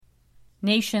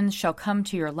Nations shall come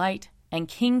to your light, and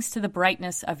kings to the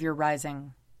brightness of your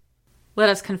rising. Let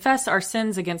us confess our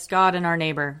sins against God and our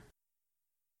neighbor.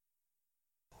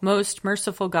 Most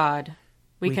merciful God,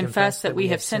 we confess that we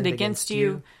have sinned against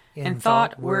you in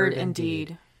thought, word, and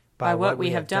deed, by what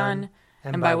we have done,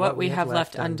 and by what we have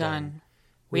left undone.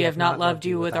 We have not loved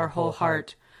you with our whole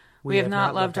heart. We have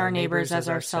not loved our neighbors as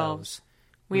ourselves.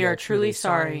 We are truly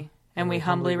sorry, and we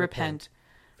humbly repent.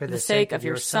 For the sake of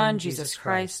your Son, Jesus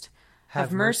Christ,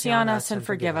 have mercy on us and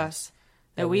forgive us,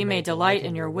 that we may delight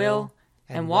in your will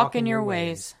and walk in your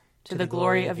ways, to the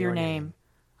glory of your name.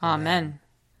 Amen.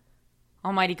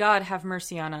 Almighty God, have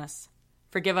mercy on us.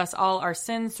 Forgive us all our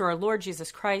sins through our Lord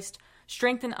Jesus Christ.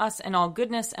 Strengthen us in all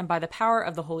goodness, and by the power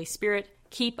of the Holy Spirit,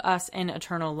 keep us in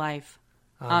eternal life.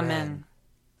 Amen.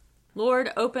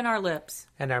 Lord, open our lips,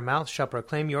 and our mouth shall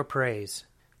proclaim your praise.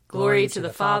 Glory to the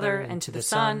Father, and to the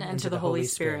Son, and to the Holy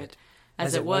Spirit,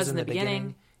 as it was in the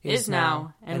beginning, is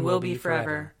now, and will be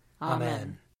forever.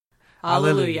 Amen.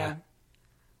 Alleluia.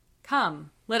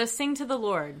 Come, let us sing to the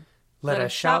Lord. Let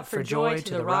us shout for joy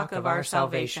to the rock of our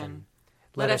salvation.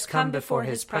 Let us come before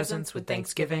his presence with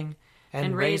thanksgiving,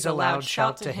 and raise a loud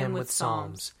shout to him with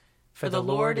psalms. For the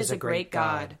Lord is a great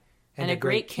God, and a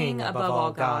great King above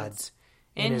all gods.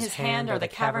 In his hand are the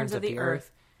caverns of the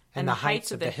earth, and the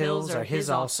heights of the hills are his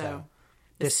also.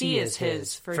 The sea is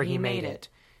his, for he made it,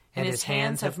 and his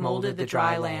hands have molded the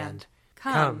dry land.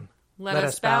 Come, let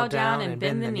us bow down and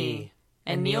bend the knee,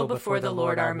 and kneel before the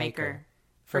Lord our Maker.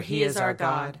 For he is our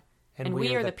God, and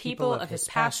we are the people of his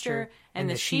pasture and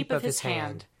the sheep of his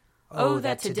hand. Oh,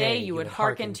 that today you would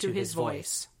hearken to his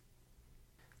voice.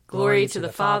 Glory to the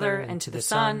Father, and to the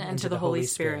Son, and to the Holy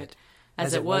Spirit,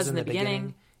 as it was in the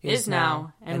beginning, is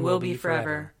now, and will be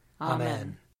forever.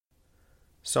 Amen.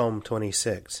 Psalm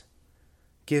 26.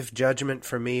 Give judgment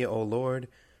for me, O Lord,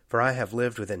 for I have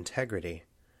lived with integrity.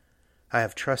 I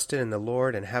have trusted in the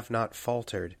Lord and have not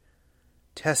faltered.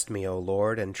 Test me, O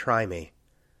Lord, and try me.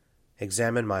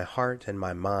 Examine my heart and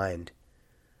my mind.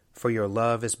 For your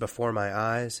love is before my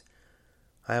eyes.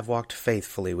 I have walked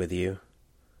faithfully with you.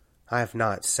 I have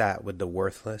not sat with the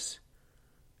worthless,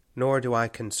 nor do I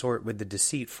consort with the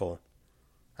deceitful.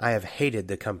 I have hated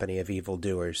the company of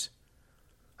evildoers.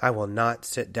 I will not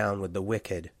sit down with the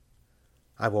wicked.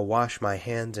 I will wash my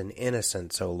hands in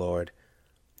innocence, O Lord,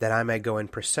 that I may go in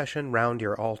procession round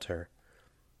your altar,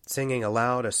 singing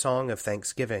aloud a song of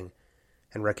thanksgiving,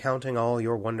 and recounting all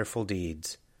your wonderful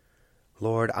deeds.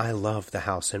 Lord, I love the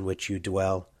house in which you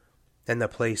dwell, and the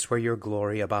place where your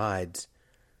glory abides.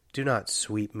 Do not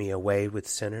sweep me away with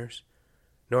sinners,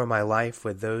 nor my life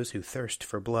with those who thirst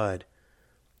for blood,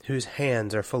 whose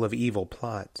hands are full of evil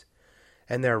plots,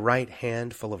 and their right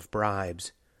hand full of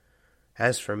bribes.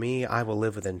 As for me, I will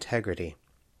live with integrity.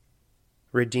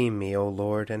 Redeem me, O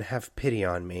Lord, and have pity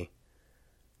on me.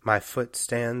 My foot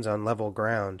stands on level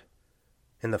ground.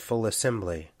 In the full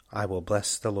assembly I will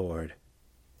bless the Lord.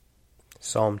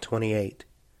 Psalm 28.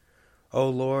 O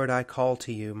Lord, I call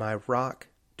to you, my rock.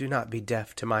 Do not be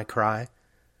deaf to my cry,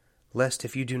 lest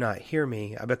if you do not hear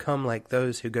me, I become like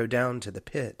those who go down to the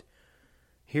pit.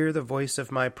 Hear the voice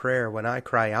of my prayer when I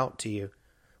cry out to you,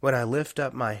 when I lift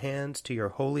up my hands to your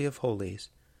Holy of Holies.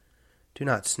 Do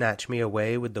not snatch me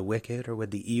away with the wicked or with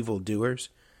the evildoers,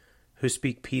 who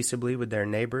speak peaceably with their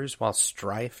neighbors while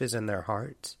strife is in their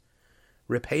hearts.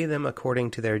 Repay them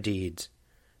according to their deeds,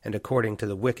 and according to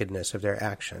the wickedness of their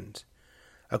actions.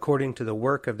 According to the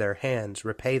work of their hands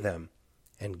repay them,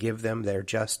 and give them their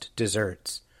just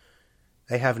deserts.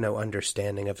 They have no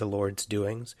understanding of the Lord's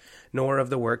doings, nor of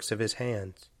the works of his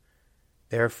hands.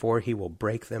 Therefore he will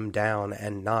break them down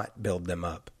and not build them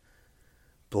up.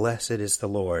 Blessed is the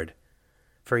Lord,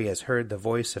 for he has heard the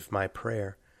voice of my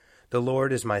prayer. The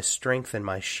Lord is my strength and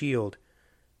my shield.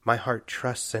 My heart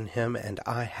trusts in him, and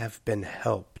I have been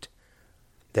helped.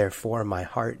 Therefore my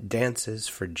heart dances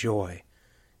for joy,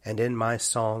 and in my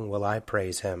song will I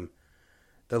praise him.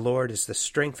 The Lord is the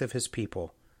strength of his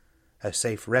people, a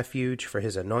safe refuge for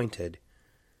his anointed.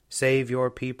 Save your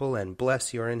people and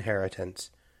bless your inheritance.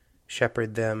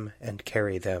 Shepherd them and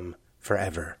carry them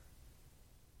forever.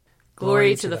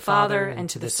 Glory to the Father, and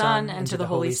to the Son, and to the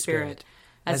Holy Spirit,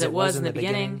 as it was in the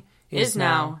beginning, is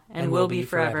now, and will be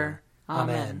forever.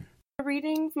 Amen. A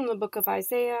reading from the book of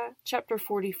Isaiah, chapter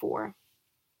 44.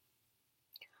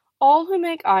 All who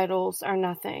make idols are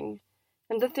nothing,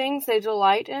 and the things they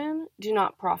delight in do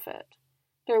not profit.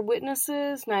 Their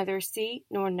witnesses neither see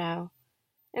nor know,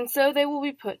 and so they will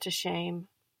be put to shame.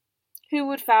 Who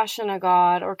would fashion a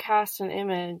god or cast an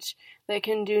image that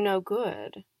can do no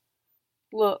good?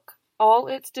 Look, all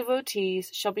its devotees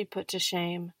shall be put to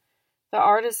shame. The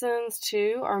artisans,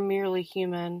 too, are merely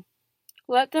human.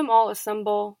 Let them all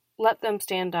assemble, let them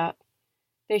stand up.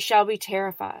 They shall be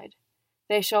terrified.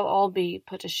 They shall all be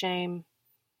put to shame.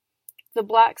 The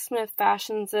blacksmith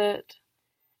fashions it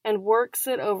and works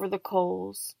it over the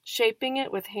coals, shaping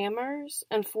it with hammers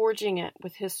and forging it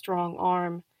with his strong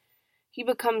arm. He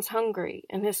becomes hungry,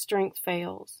 and his strength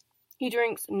fails. He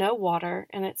drinks no water,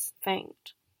 and it's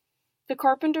faint. The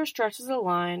carpenter stretches a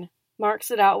line,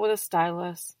 marks it out with a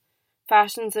stylus,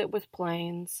 fashions it with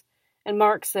planes, and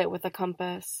marks it with a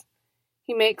compass.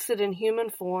 He makes it in human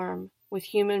form, with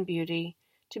human beauty,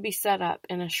 to be set up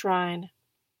in a shrine.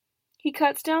 He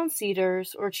cuts down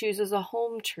cedars, or chooses a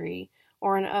holm tree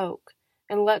or an oak,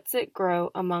 and lets it grow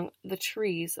among the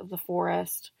trees of the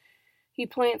forest. He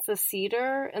plants a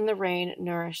cedar, and the rain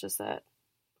nourishes it.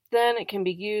 Then it can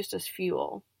be used as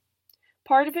fuel.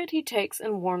 Part of it he takes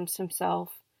and warms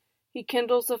himself. He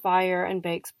kindles a fire and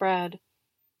bakes bread.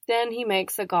 Then he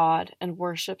makes a god and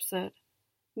worships it,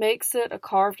 makes it a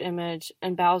carved image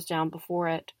and bows down before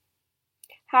it.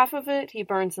 Half of it he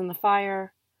burns in the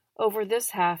fire. Over this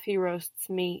half he roasts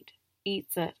meat,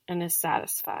 eats it, and is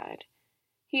satisfied.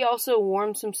 He also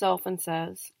warms himself and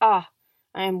says, "Ah,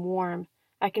 I am warm.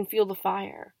 I can feel the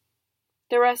fire."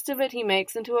 The rest of it he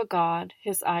makes into a god,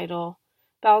 his idol,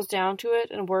 bows down to it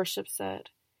and worships it.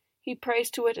 He prays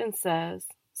to it and says,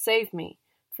 "Save me,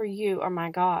 for you are my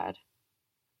God."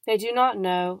 They do not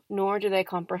know, nor do they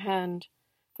comprehend,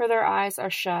 for their eyes are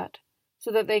shut,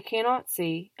 so that they cannot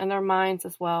see, and their minds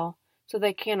as well, so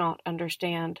they cannot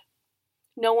understand.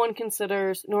 No one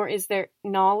considers, nor is there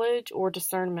knowledge or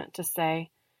discernment to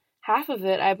say, "Half of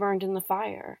it I burned in the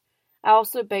fire. I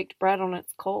also baked bread on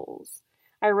its coals.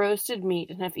 I roasted meat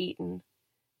and have eaten.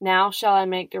 Now shall I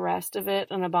make the rest of it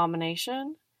an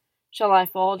abomination? Shall I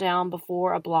fall down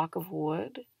before a block of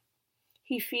wood?"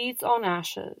 He feeds on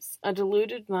ashes. A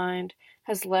deluded mind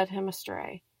has led him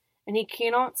astray, and he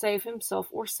cannot save himself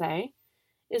or say,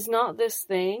 "Is not this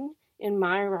thing in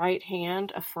my right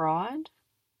hand a fraud?"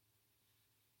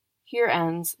 Here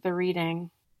ends the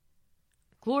reading.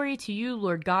 Glory to you,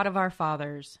 Lord God of our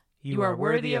fathers. You are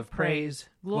worthy of praise.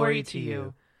 Glory to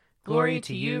you. Glory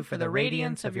to you for the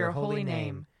radiance of your holy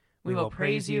name. We will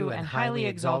praise you and highly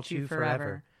exalt you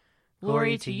forever.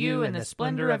 Glory to you in the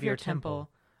splendor of your temple.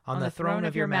 On the throne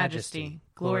of your majesty,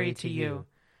 glory to you.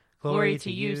 Glory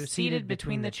to you seated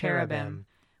between the cherubim.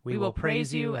 We will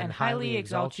praise you and highly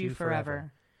exalt you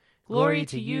forever. Glory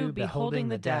to you beholding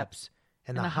the depths,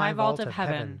 and the high vault of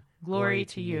heaven. Glory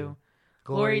to you.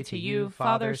 Glory to you,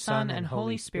 Father, Son, and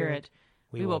Holy Spirit.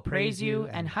 We will praise you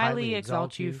and highly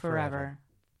exalt you forever.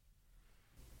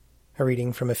 A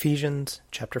reading from Ephesians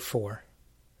chapter 4.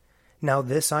 Now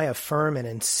this I affirm and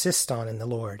insist on in the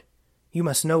Lord. You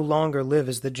must no longer live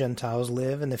as the Gentiles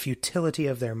live in the futility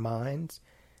of their minds.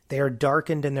 They are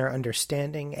darkened in their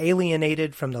understanding,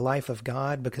 alienated from the life of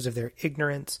God because of their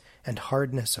ignorance and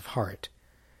hardness of heart.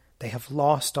 They have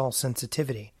lost all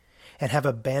sensitivity and have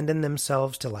abandoned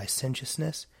themselves to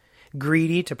licentiousness,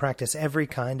 greedy to practice every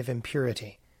kind of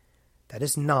impurity. That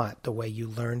is not the way you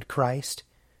learned Christ,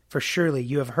 for surely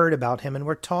you have heard about him and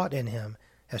were taught in him,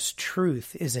 as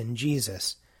truth is in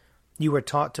Jesus. You were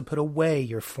taught to put away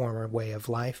your former way of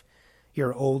life,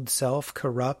 your old self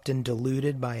corrupt and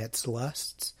deluded by its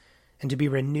lusts, and to be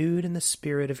renewed in the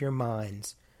spirit of your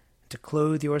minds, and to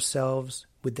clothe yourselves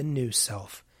with the new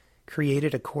self,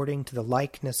 created according to the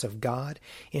likeness of God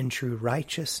in true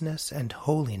righteousness and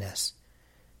holiness.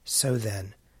 So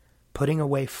then, putting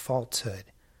away falsehood,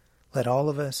 let all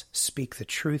of us speak the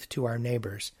truth to our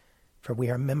neighbors, for we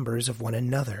are members of one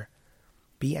another.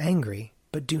 Be angry,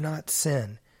 but do not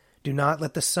sin. Do not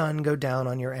let the sun go down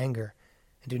on your anger,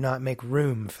 and do not make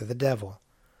room for the devil.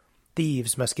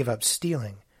 Thieves must give up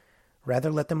stealing.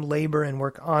 Rather let them labor and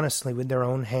work honestly with their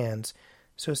own hands,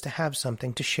 so as to have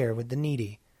something to share with the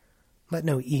needy. Let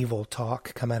no evil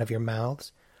talk come out of your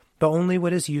mouths, but only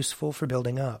what is useful for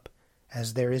building up,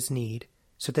 as there is need,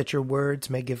 so that your words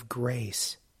may give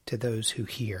grace to those who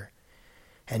hear.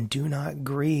 And do not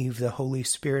grieve the Holy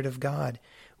Spirit of God,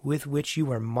 with which you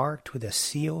were marked with a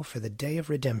seal for the day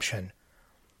of redemption.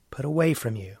 Put away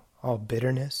from you all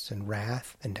bitterness and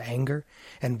wrath and anger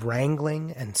and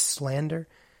wrangling and slander,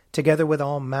 together with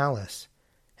all malice,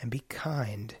 and be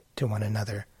kind to one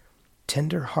another,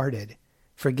 tender-hearted,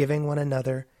 forgiving one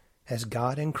another as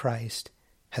God in Christ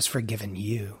has forgiven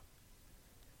you.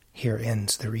 Here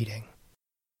ends the reading.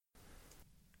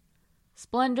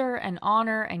 Splendor and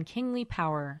honor and kingly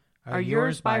power are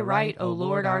yours by right, O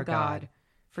Lord our God.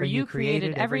 For you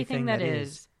created everything that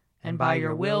is, and by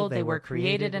your will they were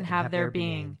created and have their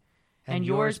being. And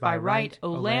yours by right, O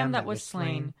Lamb that was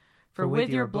slain, for with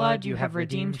your blood you have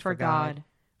redeemed for God,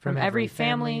 from every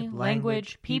family,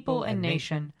 language, people, and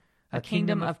nation, a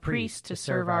kingdom of priests to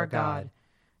serve our God.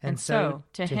 And so,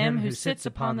 to him who sits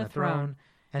upon the throne,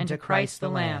 and to Christ the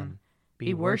Lamb,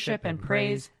 be worship and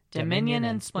praise, dominion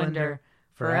and splendor,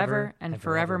 forever and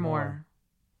forevermore.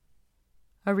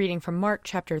 A reading from Mark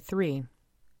chapter 3.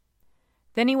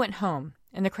 Then he went home,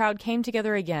 and the crowd came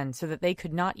together again so that they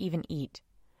could not even eat.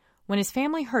 When his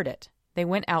family heard it, they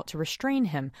went out to restrain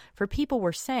him, for people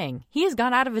were saying, "He has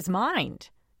gone out of his mind."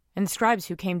 And the scribes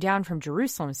who came down from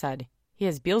Jerusalem said, "He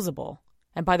has Beelzebul,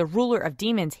 and by the ruler of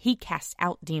demons he casts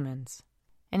out demons."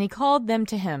 And he called them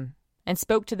to him, and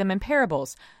spoke to them in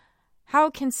parables. How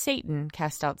can Satan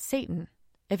cast out Satan?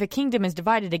 If a kingdom is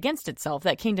divided against itself,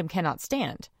 that kingdom cannot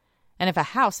stand. And if a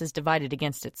house is divided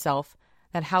against itself,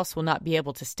 that house will not be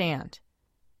able to stand.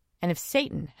 And if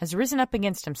Satan has risen up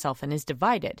against himself and is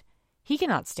divided, he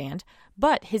cannot stand,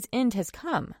 but his end has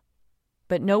come.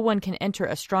 But no one can enter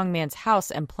a strong man's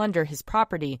house and plunder his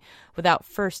property without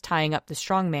first tying up the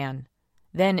strong man.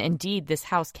 Then indeed this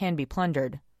house can be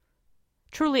plundered.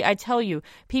 Truly I tell you,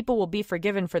 people will be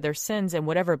forgiven for their sins and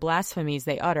whatever blasphemies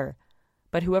they utter.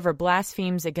 But whoever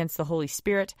blasphemes against the Holy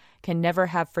Spirit can never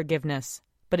have forgiveness,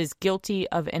 but is guilty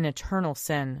of an eternal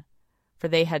sin. For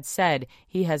they had said,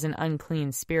 "He has an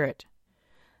unclean spirit."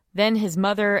 Then his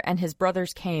mother and his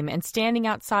brothers came, and standing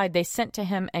outside they sent to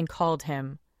him and called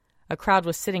him. A crowd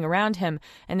was sitting around him,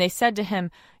 and they said to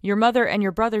him, "Your mother and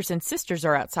your brothers and sisters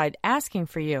are outside asking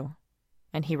for you."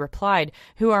 And he replied,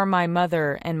 "Who are my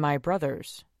mother and my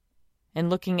brothers?" And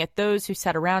looking at those who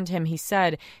sat around him, he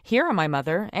said, "Here are my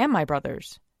mother and my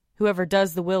brothers. Whoever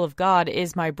does the will of God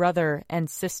is my brother and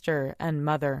sister and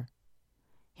mother."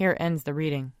 Here ends the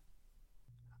reading.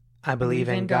 I believe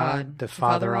in God, the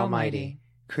Father Almighty,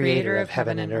 creator of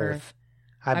heaven and earth.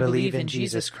 I believe in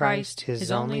Jesus Christ,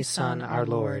 his only Son, our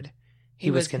Lord. He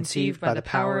was conceived by the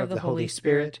power of the Holy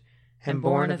Spirit and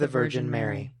born of the Virgin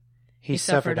Mary. He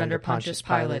suffered under Pontius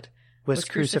Pilate, was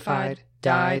crucified,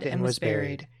 died, and was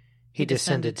buried. He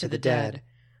descended to the dead.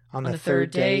 On the third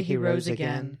day he rose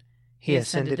again. He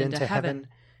ascended into heaven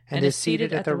and is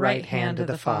seated at the right hand of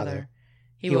the Father.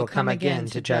 He will come again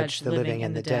to judge the living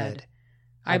and the dead.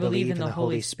 I believe in the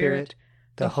Holy Spirit,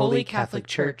 the Holy Catholic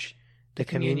Church, the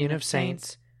communion of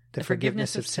saints, the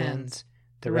forgiveness of sins,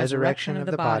 the resurrection of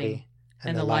the body,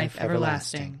 and the life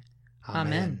everlasting.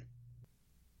 Amen.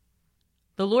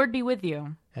 The Lord be with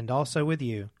you. And also with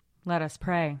you. Let us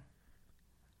pray.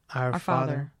 Our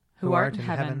Father, who art in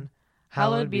heaven,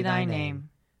 hallowed be thy name.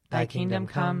 Thy kingdom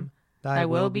come, thy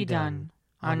will be done,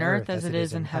 on earth as it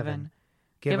is in heaven.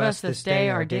 Give us this day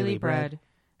our daily bread,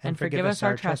 and forgive us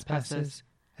our trespasses,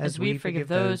 as we forgive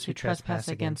those who trespass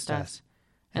against us.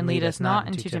 And lead us not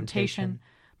into temptation,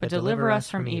 but deliver us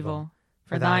from evil.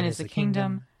 For thine is the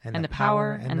kingdom, and the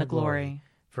power, and the glory,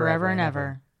 forever and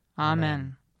ever.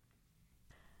 Amen.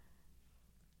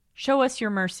 Show us your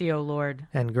mercy, O Lord.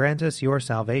 And grant us your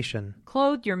salvation.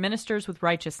 Clothe your ministers with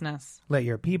righteousness. Let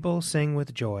your people sing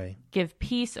with joy. Give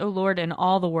peace, O Lord, in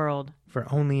all the world.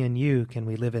 For only in you can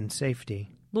we live in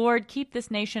safety. Lord, keep this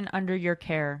nation under your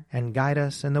care. And guide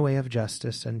us in the way of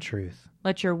justice and truth.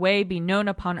 Let your way be known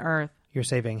upon earth. Your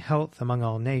saving health among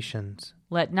all nations.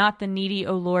 Let not the needy,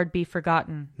 O Lord, be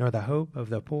forgotten. Nor the hope of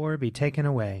the poor be taken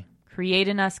away. Create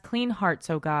in us clean hearts,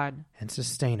 O God. And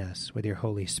sustain us with your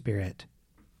Holy Spirit.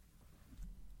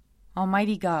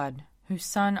 Almighty God, whose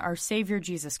Son, our Savior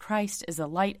Jesus Christ, is the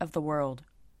light of the world,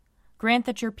 grant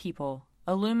that your people,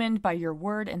 illumined by your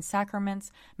word and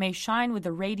sacraments, may shine with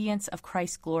the radiance of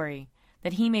Christ's glory,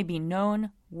 that he may be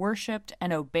known, worshipped,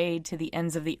 and obeyed to the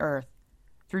ends of the earth.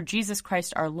 Through Jesus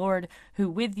Christ our Lord, who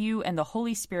with you and the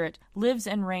Holy Spirit lives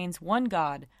and reigns one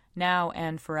God, now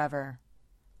and forever.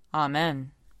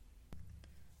 Amen.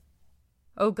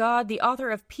 O God, the author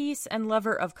of peace and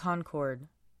lover of concord,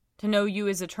 to know you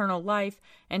is eternal life,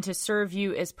 and to serve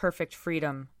you is perfect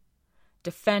freedom.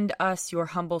 Defend us, your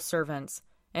humble servants,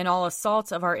 in all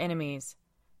assaults of our enemies,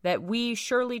 that we,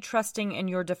 surely trusting in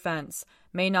your defense,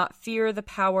 may not fear the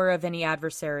power of any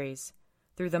adversaries.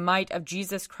 Through the might of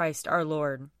Jesus Christ our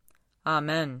Lord.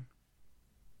 Amen.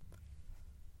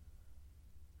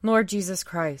 Lord Jesus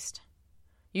Christ,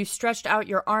 you stretched out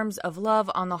your arms of love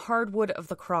on the hard wood of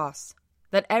the cross,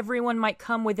 that everyone might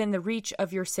come within the reach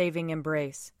of your saving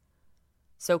embrace.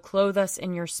 So clothe us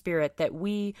in your Spirit, that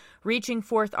we, reaching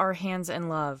forth our hands in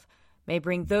love, may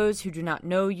bring those who do not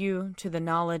know you to the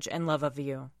knowledge and love of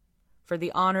you. For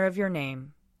the honor of your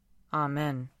name.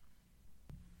 Amen.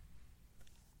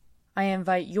 I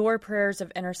invite your prayers of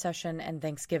intercession and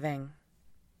thanksgiving.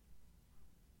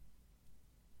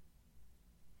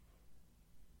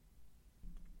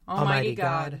 Almighty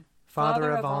God,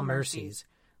 Father of all mercies,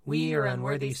 we, your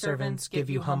unworthy servants, give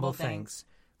you humble thanks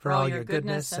for all your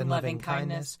goodness and loving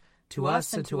kindness to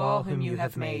us and to all whom you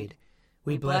have made.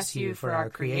 We bless you for our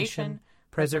creation,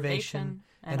 preservation,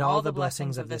 and all the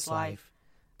blessings of this life,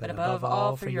 but above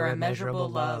all for your immeasurable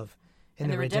love in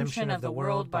the redemption of the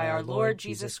world by our Lord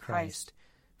Jesus Christ,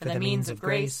 for the means of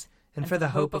grace and for the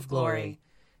hope of glory.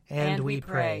 And we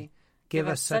pray, give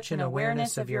us such an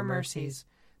awareness of your mercies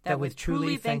that with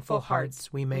truly thankful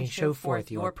hearts we may show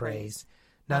forth your praise,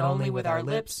 not only with our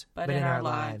lips but in our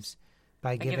lives,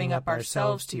 by giving up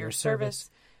ourselves to your service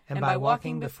and by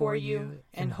walking before you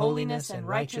in holiness and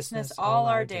righteousness all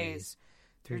our days,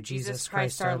 through Jesus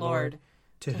Christ our Lord,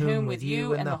 to whom with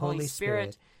you and the Holy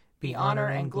Spirit be honor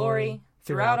and glory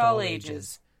throughout all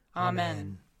ages.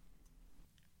 Amen.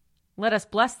 Let us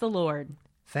bless the Lord.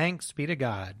 Thanks be to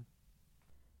God.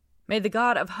 May the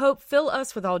God of hope fill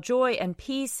us with all joy and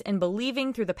peace in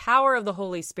believing through the power of the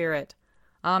Holy Spirit.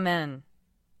 Amen.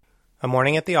 A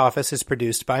Morning at the Office is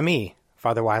produced by me,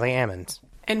 Father Wiley Ammons.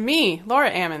 And me,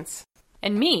 Laura Ammons.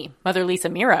 And me, Mother Lisa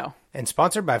Meirow. And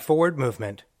sponsored by Forward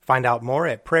Movement. Find out more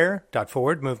at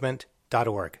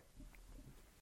prayer.forwardmovement.org.